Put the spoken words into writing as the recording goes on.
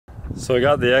So I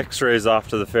got the x-rays off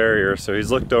to the farrier, so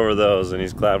he's looked over those and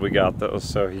he's glad we got those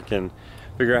so he can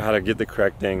figure out how to get the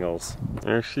correct angles.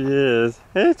 There she is.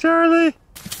 Hey Charlie!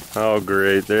 Oh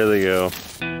great, there they go.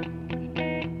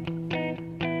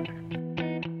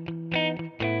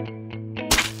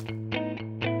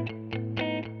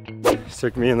 It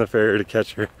took me and the farrier to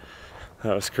catch her.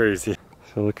 That was crazy.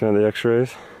 So looking at the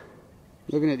x-rays?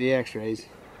 Looking at the x-rays,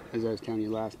 as I was telling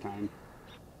you last time,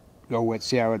 go with,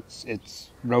 see how it's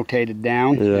rotated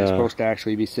down? Yeah. It's supposed to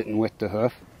actually be sitting with the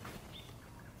hoof.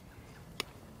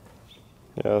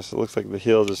 Yeah, so it looks like the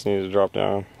heel just needs to drop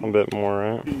down a bit more,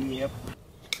 right? Yep.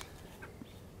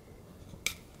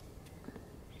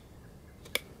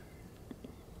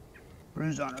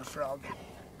 Bruise on her frog.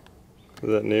 Is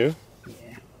that new?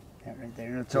 Yeah, that right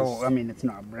there. It's old. I mean, it's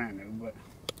not brand new, but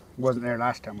it wasn't there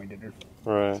last time we did her.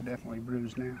 Right. It's definitely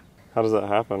bruised now. How does that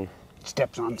happen?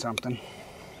 Steps on something.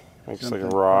 Like just like a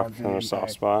rock in a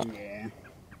soft spot? Yeah.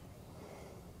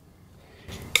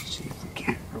 Let's see if we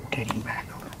can't rotate him back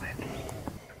a little bit.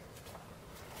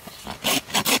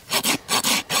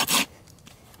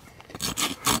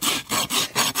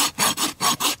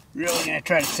 Really gonna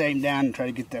try to save him down and try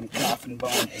to get them coffin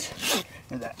bones,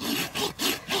 or that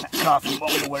coffin bone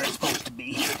to where it's supposed to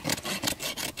be.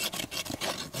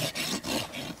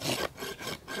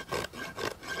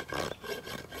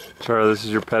 Charlie, this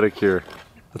is your pedicure.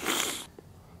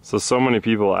 So many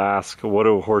people ask, what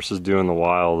do horses do in the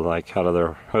wild? Like, how do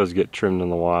their hooves get trimmed in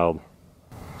the wild?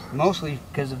 Mostly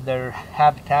because of their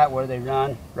habitat, where they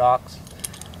run, rocks,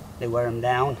 they wear them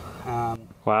down.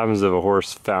 What happens if a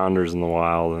horse founders in the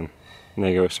wild and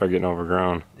they start getting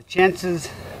overgrown? The chances,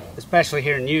 especially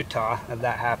here in Utah, of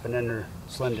that happening are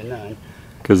slim to none.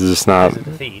 Because it's not... Because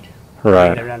of the feed. Right. I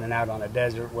mean, they're running out on a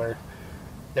desert where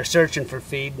they're searching for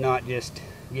feed, not just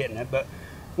getting it. But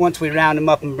once we round them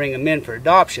up and bring them in for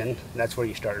adoption, that's where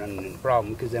you start running into the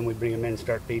problem, because then we bring them in and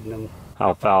start feeding them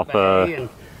alfalfa. And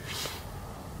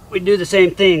we do the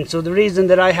same thing. So the reason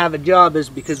that I have a job is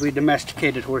because we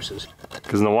domesticated horses.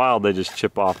 Because in the wild they just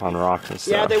chip off on rocks and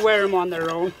stuff. Yeah, they wear them on their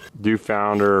own. Do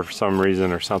founder for some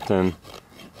reason or something.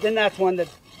 Then that's one that...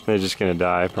 They're just going to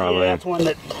die probably. Yeah, that's one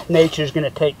that nature's going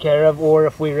to take care of, or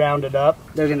if we round it up,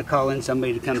 they're going to call in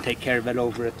somebody to come take care of it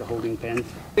over at the holding pen.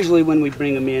 Usually when we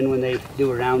bring them in, when they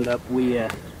do a roundup,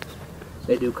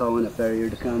 they do call in a farrier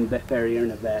to come, farrier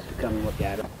and a vet to come and look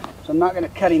at them. So I'm not going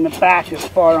to cut him back as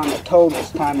far on the toe this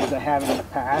time as I have in the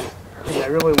past, because I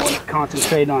really want to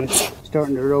concentrate on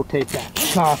starting to rotate that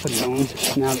coffin bone.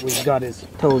 Now that we've got his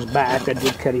toes back, I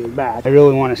did cut him back. I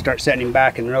really want to start setting him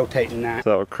back and rotating that. So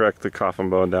that will correct the coffin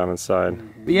bone down inside.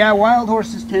 But yeah, wild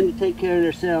horses tend to take care of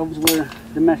themselves, where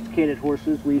domesticated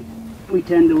horses, we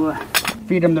tend to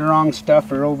feed them the wrong stuff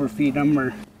or overfeed them,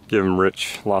 or give them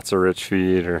lots of rich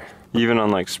feed, or even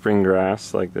on like spring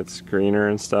grass, like that's greener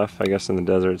and stuff. I guess in the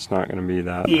desert it's not going to be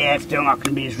that. Yeah, it's still not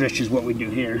going to be as rich as what we do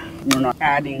here. We're not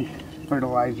adding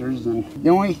fertilizers, and the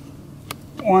only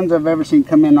ones I've ever seen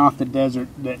come in off the desert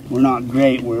that were not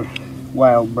great were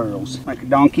wild burros, like a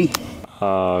donkey.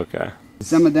 Oh, okay.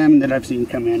 Some of them that I've seen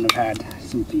come in have had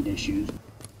some feed issues.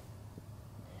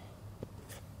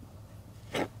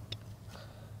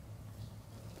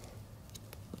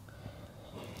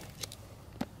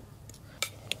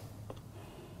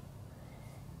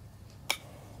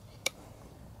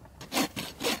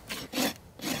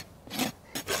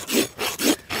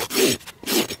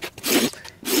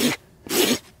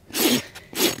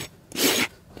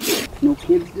 No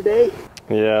kids today?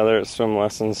 Yeah, they're at swim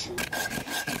lessons.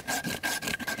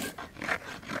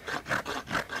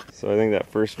 So I think that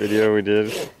first video we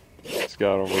did, it's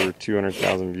got over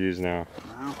 200,000 views now.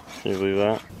 Wow. Can you believe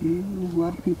that? Yeah, a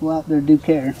lot of people out there do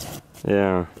care.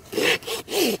 Yeah.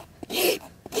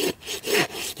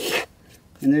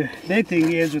 And the big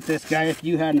thing is with this guy, if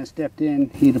you hadn't stepped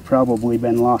in, he'd have probably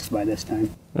been lost by this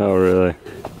time. Oh, really?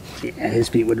 Yeah, his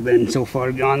feet would have been so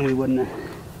far gone, we wouldn't have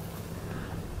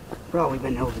probably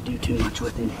been able to do too much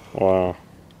with him. Wow.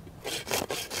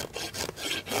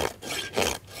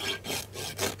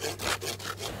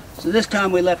 So this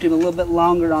time we left him a little bit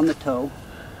longer on the toe.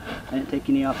 I didn't take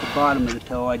any off the bottom of the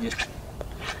toe, I just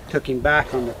took him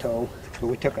back on the toe. So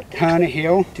we took a ton of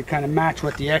heel to kind of match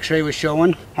what the x-ray was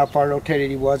showing, how far rotated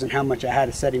he was and how much I had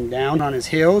to set him down on his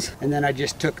heels. And then I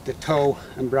just took the toe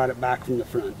and brought it back from the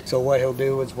front. So what he'll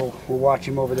do is we'll watch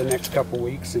him over the next couple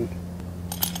weeks and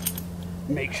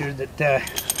make sure that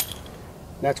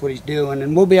that's what he's doing.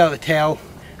 And we'll be able to tell,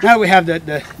 now that we have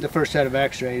the first set of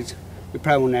x-rays, we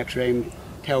probably won't x-ray him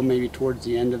till maybe towards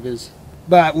the end of his,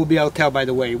 but we'll be able to tell by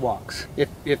the way he walks.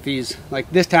 If he's, like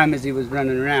this time as he was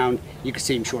running around, you could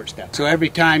see him short step. So every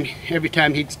time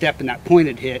he'd step in that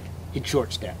pointed hit, he'd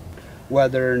short step.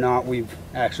 whether or not we've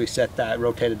actually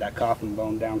rotated that coffin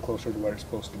bone down closer to where it's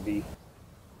supposed to be.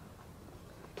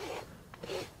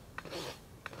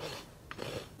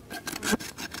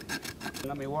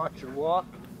 Let me watch her walk.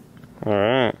 All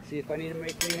right. See if I need to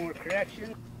make any more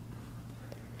correction.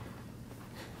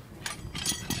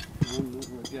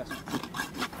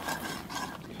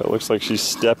 It looks like she's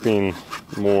stepping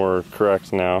more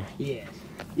correct now. Yes.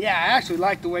 Yeah, I actually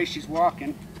like the way she's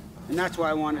walking. And that's why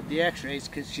I wanted the x-rays,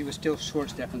 because she was still short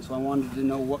stepping, so I wanted to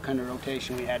know what kind of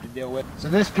rotation we had to deal with. So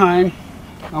this time,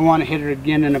 I want to hit her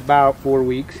again in about 4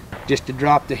 weeks, just to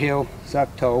drop the heel,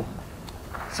 suck toe.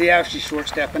 See how she's short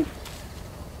stepping?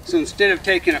 So instead of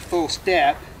taking a full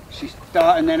step, she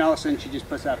stopped, and then all of a sudden she just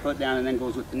puts that foot down and then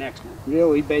goes with the next one.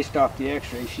 Really, based off the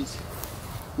x-ray,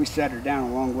 we set her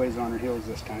down a long ways on her heels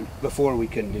this time. Before we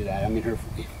couldn't do that. I mean, her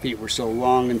feet were so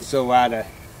long and so out of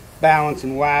balance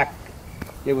and whack.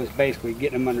 It was basically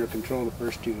getting them under control the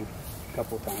first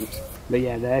couple times. But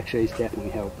yeah, the x-rays definitely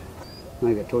helped.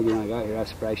 Like I told you when I got here, I was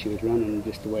surprised she was running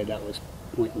just the way that was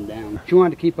pointing down. She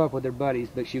wanted to keep up with her buddies,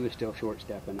 but she was still short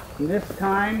stepping. And this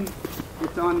time,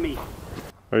 it's on me.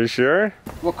 Are you sure?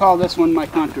 We'll call this one my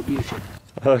contribution.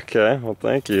 Okay, well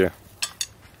thank you.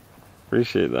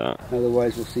 Appreciate that.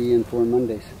 Otherwise, we'll see you in 4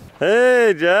 Mondays.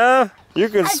 Hey, Jeff! You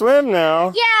can swim now.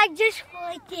 Yeah, I just go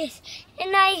like this,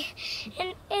 and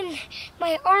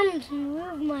my arms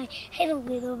move my head a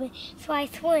little bit, so I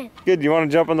swim. Good. You want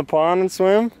to jump in the pond and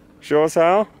swim? Show us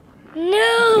how.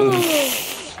 No,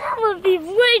 that would be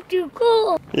way too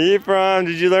cool. Ephraim,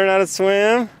 did you learn how to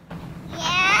swim?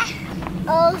 Yeah.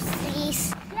 Oh,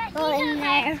 please, go in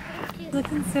there.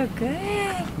 Looking so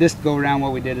good. This go around,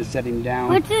 what we did is set him down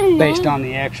What's his based name? on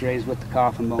the x-rays with the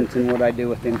coffin bones and what I do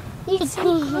with him. He's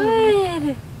so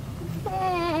good.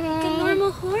 Like a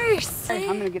normal horse. I'm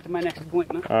going to get to my next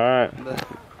appointment. All right.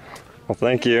 Well,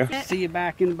 thank you. See you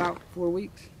back in about 4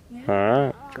 weeks. All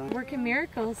right. Working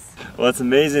miracles. Well, it's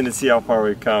amazing to see how far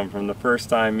we've come from the first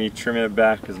time me trimming it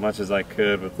back as much as I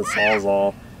could with the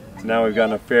Sawzall. So now we've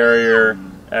gotten a Farrier,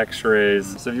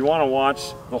 x-rays. So if you want to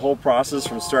watch the whole process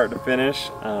from start to finish,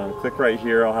 click right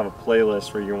here. I'll have a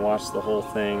playlist where you can watch the whole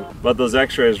thing. But those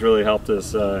x-rays really helped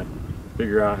us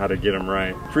figure out how to get them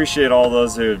right. Appreciate all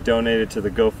those who have donated to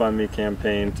the GoFundMe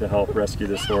campaign to help rescue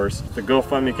this horse. The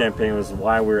GoFundMe campaign was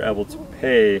why we were able to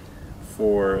pay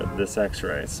for this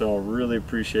x-ray. So I really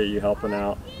appreciate you helping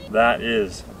out. That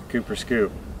is Cooper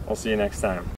Scoop. I'll see you next time.